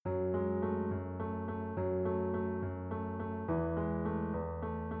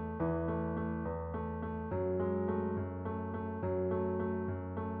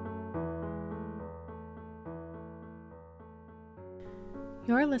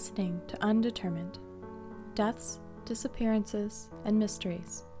You're listening to Undetermined: Deaths, Disappearances, and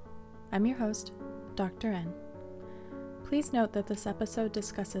Mysteries. I'm your host, Dr. N. Please note that this episode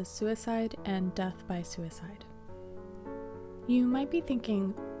discusses suicide and death by suicide. You might be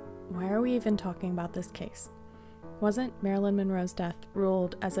thinking, why are we even talking about this case? Wasn't Marilyn Monroe's death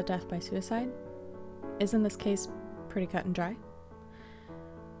ruled as a death by suicide? Isn't this case pretty cut and dry?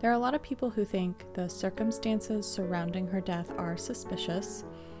 There are a lot of people who think the circumstances surrounding her death are suspicious,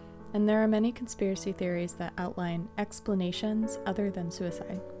 and there are many conspiracy theories that outline explanations other than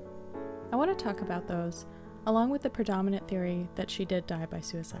suicide. I want to talk about those, along with the predominant theory that she did die by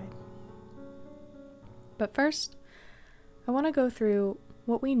suicide. But first, I want to go through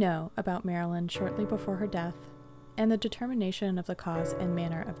what we know about Marilyn shortly before her death and the determination of the cause and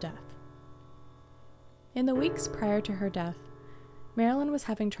manner of death. In the weeks prior to her death, Marilyn was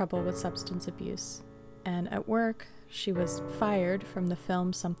having trouble with substance abuse, and at work, she was fired from the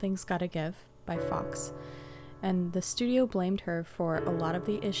film Something's Gotta Give by Fox, and the studio blamed her for a lot of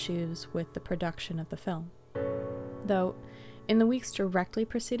the issues with the production of the film. Though, in the weeks directly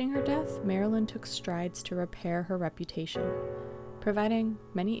preceding her death, Marilyn took strides to repair her reputation, providing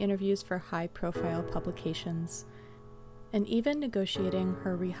many interviews for high-profile publications, and even negotiating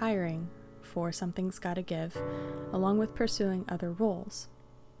her rehiring for Something's Gotta Give, along with pursuing other roles.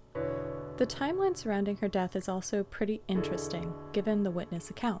 The timeline surrounding her death is also pretty interesting, given the witness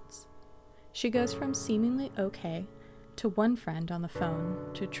accounts. She goes from seemingly okay to one friend on the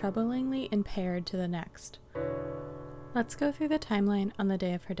phone to troublingly impaired to the next. Let's go through the timeline on the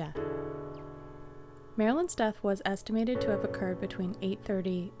day of her death. Marilyn's death was estimated to have occurred between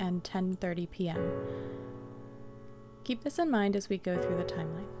 8:30 and 10:30 p.m. Keep this in mind as we go through the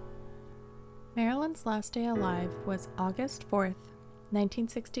timeline. Marilyn's last day alive was August 4th,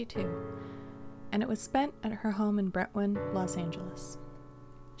 1962, and it was spent at her home in Brentwood, Los Angeles.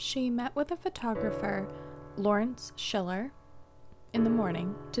 She met with a photographer, Lawrence Schiller, in the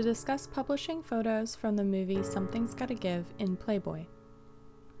morning to discuss publishing photos from the movie Something's Gotta Give in Playboy.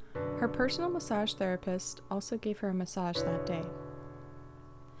 Her personal massage therapist also gave her a massage that day.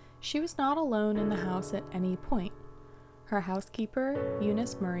 She was not alone in the house at any point. Her housekeeper,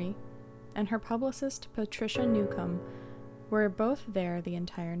 Eunice Murray, and her publicist, Patricia Newcomb, were both there the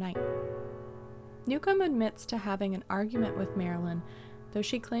entire night. Newcomb admits to having an argument with Marilyn, though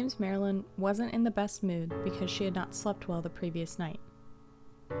she claims Marilyn wasn't in the best mood because she had not slept well the previous night.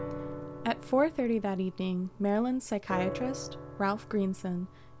 At 4:30 that evening, Marilyn's psychiatrist, Ralph Greenson,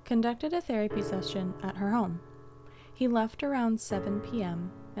 conducted a therapy session at her home. He left around 7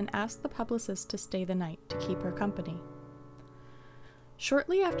 p.m. and asked the publicist to stay the night to keep her company.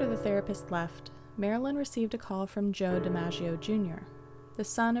 Shortly after the therapist left, Marilyn received a call from Joe DiMaggio Jr., the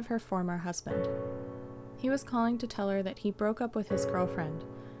son of her former husband. He was calling to tell her that he broke up with his girlfriend,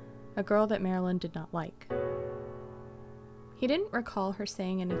 a girl that Marilyn did not like. He didn't recall her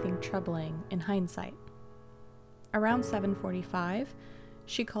saying anything troubling in hindsight. Around 7:45,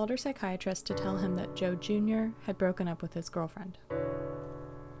 she called her psychiatrist to tell him that Joe Jr. had broken up with his girlfriend.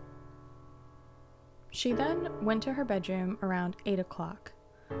 She then went to her bedroom around 8 o'clock,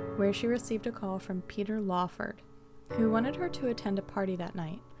 where she received a call from Peter Lawford, who wanted her to attend a party that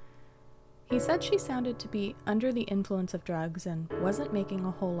night. He said she sounded to be under the influence of drugs and wasn't making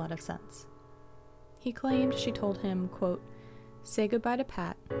a whole lot of sense. He claimed she told him, quote, "Say goodbye to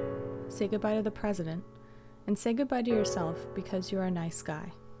Pat, say goodbye to the president, and say goodbye to yourself because you're a nice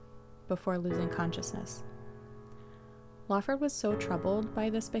guy," before losing consciousness. Lawford was so troubled by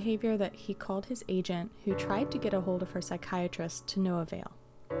this behavior that he called his agent, who tried to get a hold of her psychiatrist to no avail.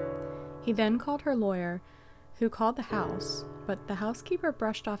 He then called her lawyer, who called the house, but the housekeeper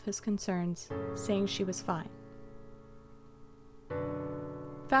brushed off his concerns, saying she was fine.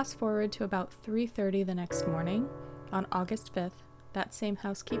 Fast forward to about 3:30 the next morning, on August 5th, that same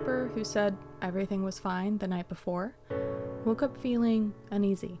housekeeper who said everything was fine the night before, woke up feeling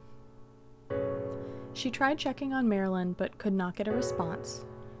uneasy. She tried checking on Marilyn but could not get a response,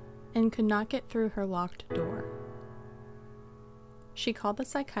 and could not get through her locked door. She called the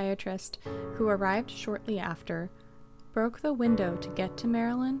psychiatrist, who arrived shortly after, broke the window to get to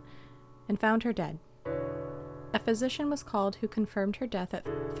Marilyn, and found her dead. A physician was called who confirmed her death at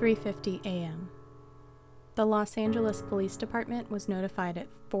 3:50 a.m. The Los Angeles Police Department was notified at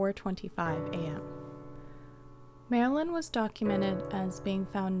 4:25 a.m. Marilyn was documented as being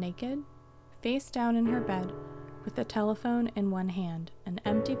found naked, face down in her bed, with a telephone in one hand and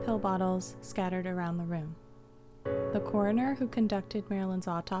empty pill bottles scattered around the room. The coroner who conducted Marilyn's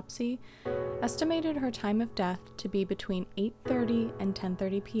autopsy estimated her time of death to be between 8:30 and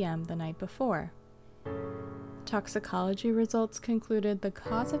 10:30 p.m. the night before. toxicology results concluded the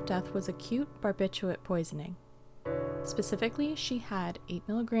cause of death was acute barbiturate poisoning. Specifically, she had 8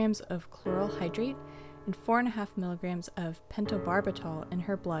 milligrams of chloral hydrate and 4.5 milligrams of pentobarbital in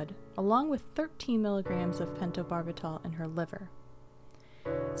her blood, along with 13 milligrams of pentobarbital in her liver.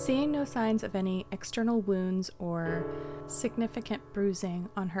 Seeing no signs of any external wounds or significant bruising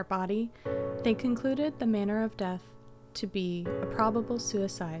on her body, they concluded the manner of death to be a probable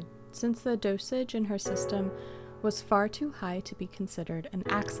suicide, since the dosage in her system was far too high to be considered an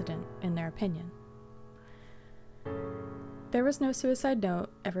accident, in their opinion. There was no suicide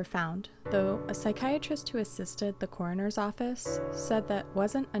note ever found, though a psychiatrist who assisted the coroner's office said that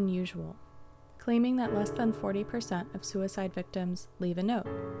wasn't unusual, claiming that less than 40% of suicide victims leave a note.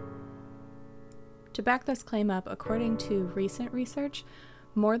 To back this claim up, according to recent research,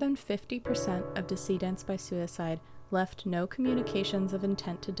 more than 50% of decedents by suicide left no communications of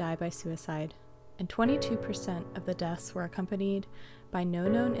intent to die by suicide, and 22% of the deaths were accompanied by no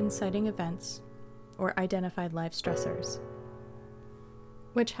known inciting events or identified life stressors,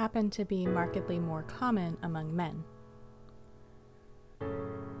 which happen to be markedly more common among men.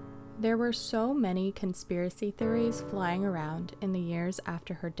 There were so many conspiracy theories flying around in the years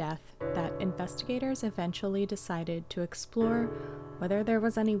after her death that investigators eventually decided to explore whether there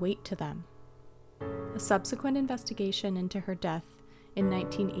was any weight to them. A subsequent investigation into her death in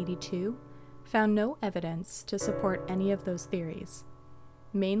 1982 found no evidence to support any of those theories,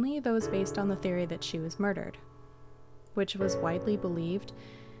 mainly those based on the theory that she was murdered, which was widely believed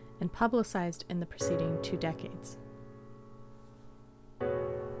and publicized in the preceding 2 decades.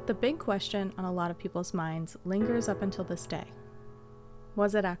 The big question on a lot of people's minds lingers up until this day.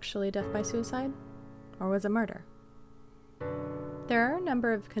 Was it actually death by suicide, or was it murder? There are a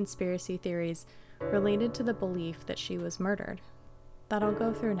number of conspiracy theories related to the belief that she was murdered that I'll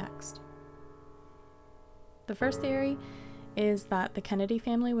go through next. The first theory is that the Kennedy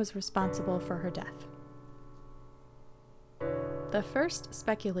family was responsible for her death. The first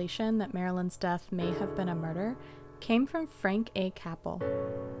speculation that Marilyn's death may have been a murder came from Frank A. Capel.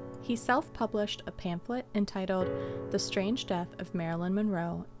 He self-published a pamphlet entitled The Strange Death of Marilyn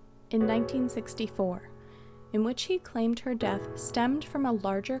Monroe in 1964, in which he claimed her death stemmed from a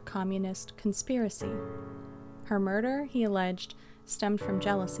larger communist conspiracy. Her murder, he alleged, stemmed from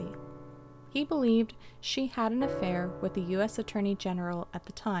jealousy. He believed she had an affair with the U.S. Attorney General at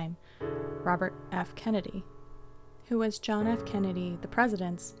the time, Robert F. Kennedy, who was John F. Kennedy, the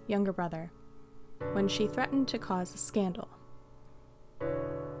president's younger brother, when she threatened to cause a scandal.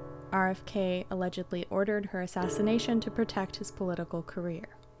 RFK allegedly ordered her assassination to protect his political career.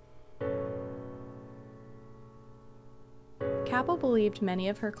 Capel believed many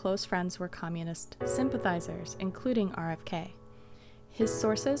of her close friends were communist sympathizers, including RFK. His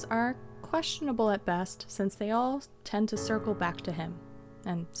sources are questionable at best, since they all tend to circle back to him,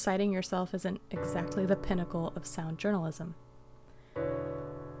 and citing yourself isn't exactly the pinnacle of sound journalism.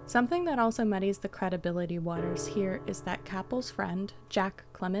 Something that also muddies the credibility waters here is that Capel's friend, Jack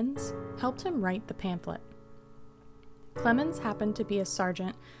Clemens, helped him write the pamphlet. Clemens happened to be a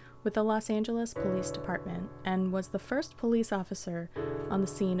sergeant with the Los Angeles Police Department and was the first police officer on the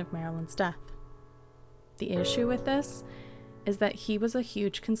scene of Marilyn's death. The issue with this is that he was a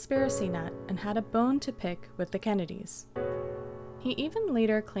huge conspiracy nut and had a bone to pick with the Kennedys. He even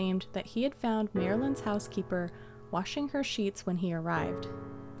later claimed that he had found Marilyn's housekeeper washing her sheets when he arrived,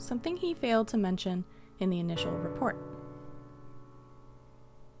 something he failed to mention in the initial report.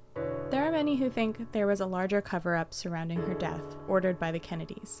 There are many who think there was a larger cover-up surrounding her death, ordered by the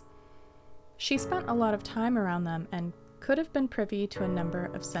Kennedys. She spent a lot of time around them and could have been privy to a number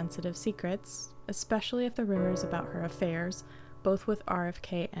of sensitive secrets, especially if the rumors about her affairs, both with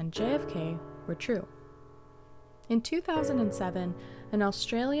RFK and JFK, were true. In 2007, an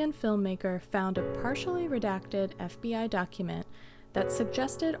Australian filmmaker found a partially redacted FBI document that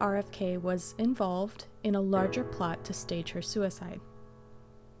suggested RFK was involved in a larger plot to stage her suicide.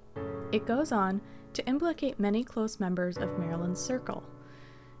 It goes on to implicate many close members of Marilyn's circle,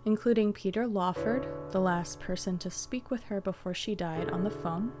 including Peter Lawford, the last person to speak with her before she died on the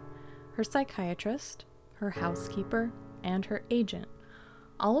phone, her psychiatrist, her housekeeper, and her agent,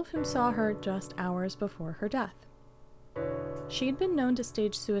 all of whom saw her just hours before her death. She'd been known to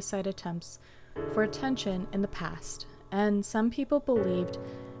stage suicide attempts for attention in the past, and some people believed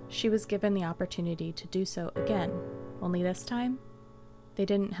she was given the opportunity to do so again, only this time, they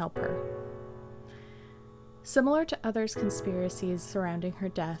didn't help her. Similar to others' conspiracies surrounding her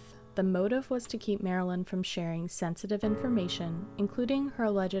death, the motive was to keep Marilyn from sharing sensitive information, including her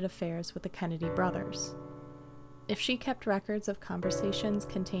alleged affairs with the Kennedy brothers. If she kept records of conversations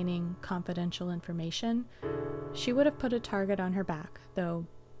containing confidential information, she would have put a target on her back, though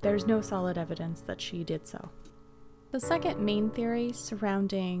there's no solid evidence that she did so. The second main theory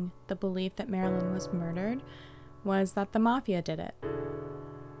surrounding the belief that Marilyn was murdered was that the mafia did it.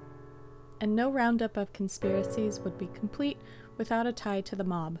 And no roundup of conspiracies would be complete without a tie to the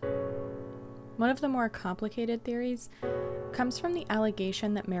mob. One of the more complicated theories comes from the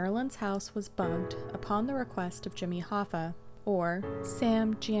allegation that Marilyn's house was bugged upon the request of Jimmy Hoffa, or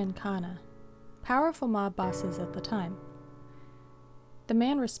Sam Giancana, powerful mob bosses at the time. The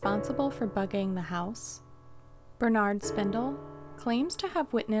man responsible for bugging the house, Bernard Spindle, claims to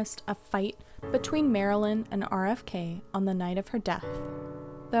have witnessed a fight between Marilyn and RFK on the night of her death,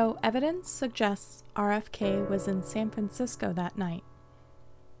 though evidence suggests RFK was in San Francisco that night.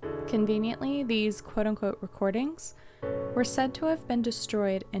 Conveniently, these quote-unquote recordings were said to have been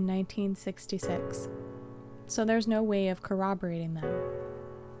destroyed in 1966, so there's no way of corroborating them.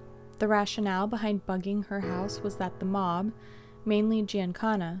 The rationale behind bugging her house was that the mob, mainly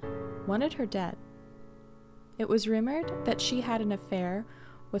Giancana, wanted her dead. It was rumored that she had an affair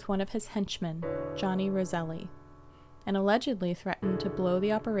with one of his henchmen, Johnny Roselli, and allegedly threatened to blow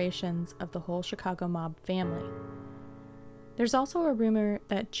the operations of the whole Chicago mob family. There's also a rumor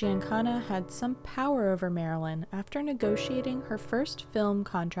that Giancana had some power over Marilyn after negotiating her first film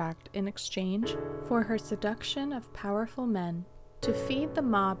contract in exchange for her seduction of powerful men to feed the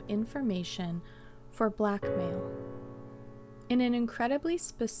mob information for blackmail. In an incredibly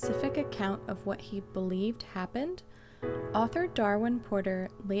specific account of what he believed happened, author Darwin Porter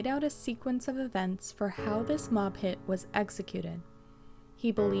laid out a sequence of events for how this mob hit was executed.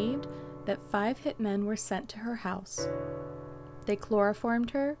 He believed that 5 hitmen were sent to her house. They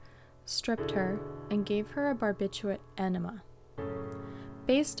chloroformed her, stripped her, and gave her a barbiturate enema.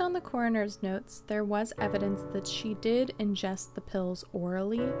 Based on the coroner's notes, there was evidence that she did ingest the pills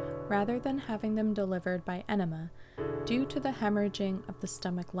orally rather than having them delivered by enema, due to the hemorrhaging of the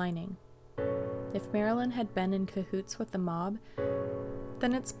stomach lining. If Marilyn had been in cahoots with the mob,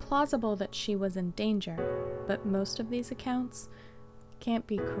 then it's plausible that she was in danger, but most of these accounts can't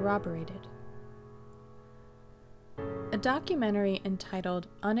be corroborated. A documentary entitled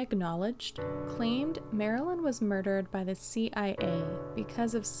Unacknowledged claimed Marilyn was murdered by the CIA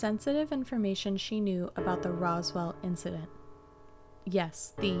because of sensitive information she knew about the Roswell incident.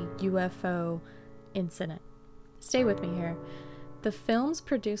 Yes, the UFO incident. Stay with me here. The film's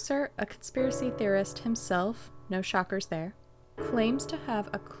producer, a conspiracy theorist himself, no shockers there, claims to have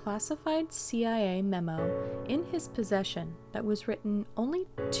a classified CIA memo in his possession that was written only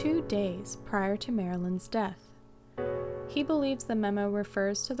 2 days prior to Marilyn's death. He believes the memo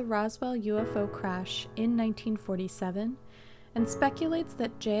refers to the Roswell UFO crash in 1947 and speculates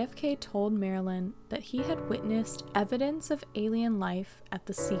that JFK told Marilyn that he had witnessed evidence of alien life at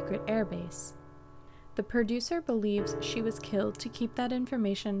the secret airbase. The producer believes she was killed to keep that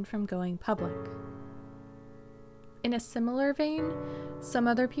information from going public. In a similar vein, some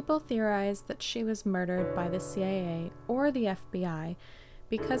other people theorize that she was murdered by the CIA or the FBI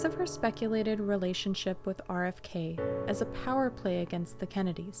because of her speculated relationship with RFK as a power play against the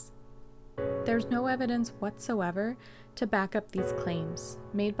Kennedys. There's no evidence whatsoever to back up these claims,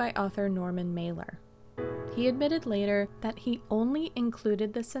 made by author Norman Mailer. He admitted later that he only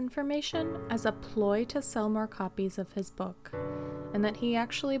included this information as a ploy to sell more copies of his book, and that he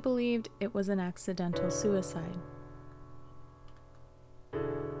actually believed it was an accidental suicide.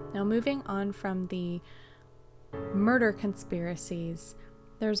 Now, moving on from the murder conspiracies,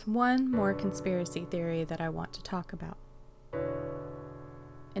 there's one more conspiracy theory that I want to talk about.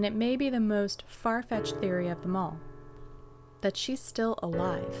 And it may be the most far-fetched theory of them all, that she's still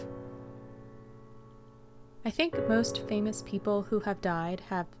alive. I think most famous people who have died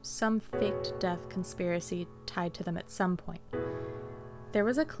have some faked death conspiracy tied to them at some point. There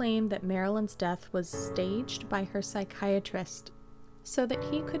was a claim that Marilyn's death was staged by her psychiatrist so that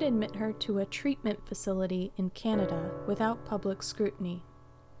he could admit her to a treatment facility in Canada without public scrutiny.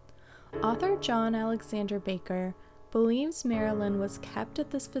 Author John Alexander Baker believes Marilyn was kept at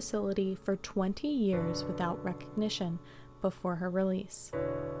this facility for 20 years without recognition before her release.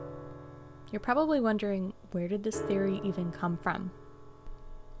 You're probably wondering, where did this theory even come from?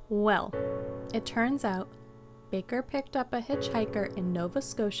 Well, it turns out Baker picked up a hitchhiker in Nova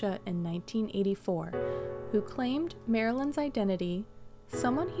Scotia in 1984 who claimed Marilyn's identity,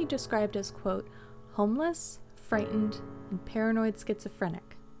 someone he described as, quote, homeless, frightened, and paranoid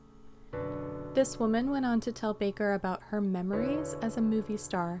schizophrenic. This woman went on to tell Baker about her memories as a movie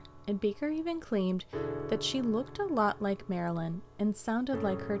star, and Baker even claimed that she looked a lot like Marilyn and sounded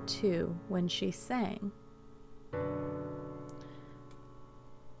like her too when she sang.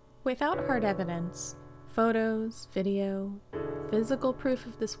 Without hard evidence, photos, video, physical proof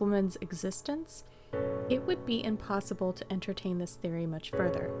of this woman's existence, it would be impossible to entertain this theory much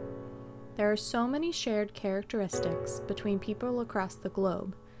further. There are so many shared characteristics between people across the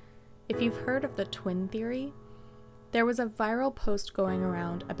globe. If you've heard of the twin theory, there was a viral post going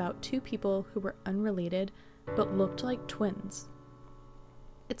around about two people who were unrelated but looked like twins.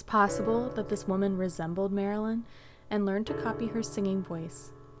 It's possible that this woman resembled Marilyn and learned to copy her singing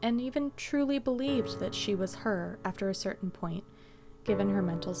voice, and even truly believed that she was her after a certain point, given her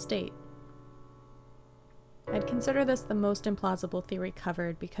mental state. I'd consider this the most implausible theory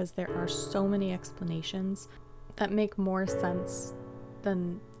covered because there are so many explanations that make more sense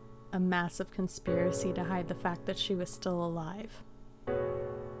than a massive conspiracy to hide the fact that she was still alive.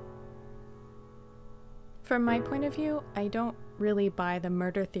 From my point of view, I don't really buy the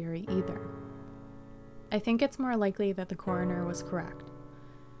murder theory either. I think it's more likely that the coroner was correct.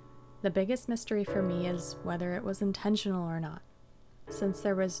 The biggest mystery for me is whether it was intentional or not. Since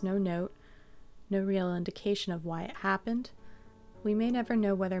there was no note, no real indication of why it happened, we may never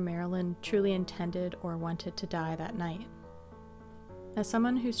know whether Marilyn truly intended or wanted to die that night. As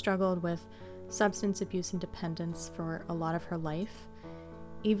someone who struggled with substance abuse and dependence for a lot of her life,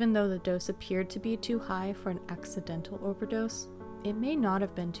 even though the dose appeared to be too high for an accidental overdose, it may not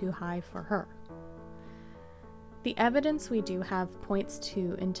have been too high for her. The evidence we do have points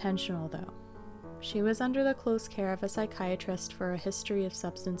to intentional, though. She was under the close care of a psychiatrist for a history of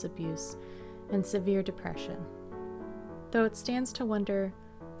substance abuse and severe depression, though it stands to wonder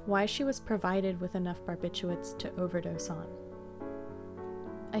why she was provided with enough barbiturates to overdose on.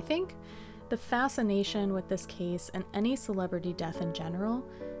 I think the fascination with this case and any celebrity death in general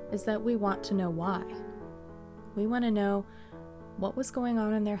is that we want to know why. We want to know what was going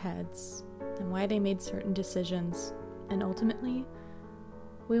on in their heads and why they made certain decisions, and ultimately,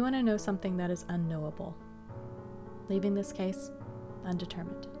 we want to know something that is unknowable, leaving this case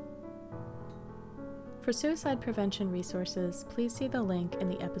undetermined. For suicide prevention resources, please see the link in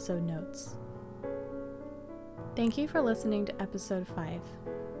the episode notes. Thank you for listening to episode 5.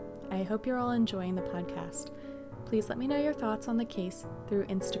 I hope you're all enjoying the podcast. Please let me know your thoughts on the case through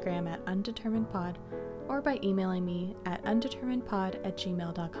Instagram at undeterminedpod or by emailing me at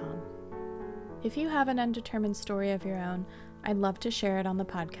undeterminedpod@gmail.com. If you have an undetermined story of your own, I'd love to share it on the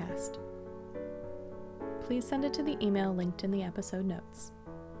podcast. Please send it to the email linked in the episode notes.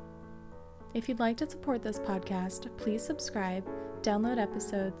 If you'd like to support this podcast, please subscribe, download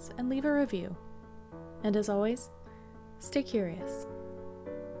episodes, and leave a review. And as always, stay curious.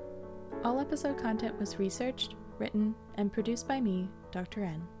 All episode content was researched, written, and produced by me, Dr.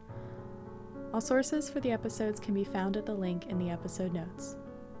 N. All sources for the episodes can be found at the link in the episode notes.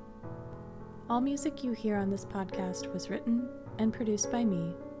 All music you hear on this podcast was written and produced by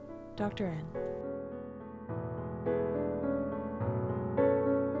me, Dr. N.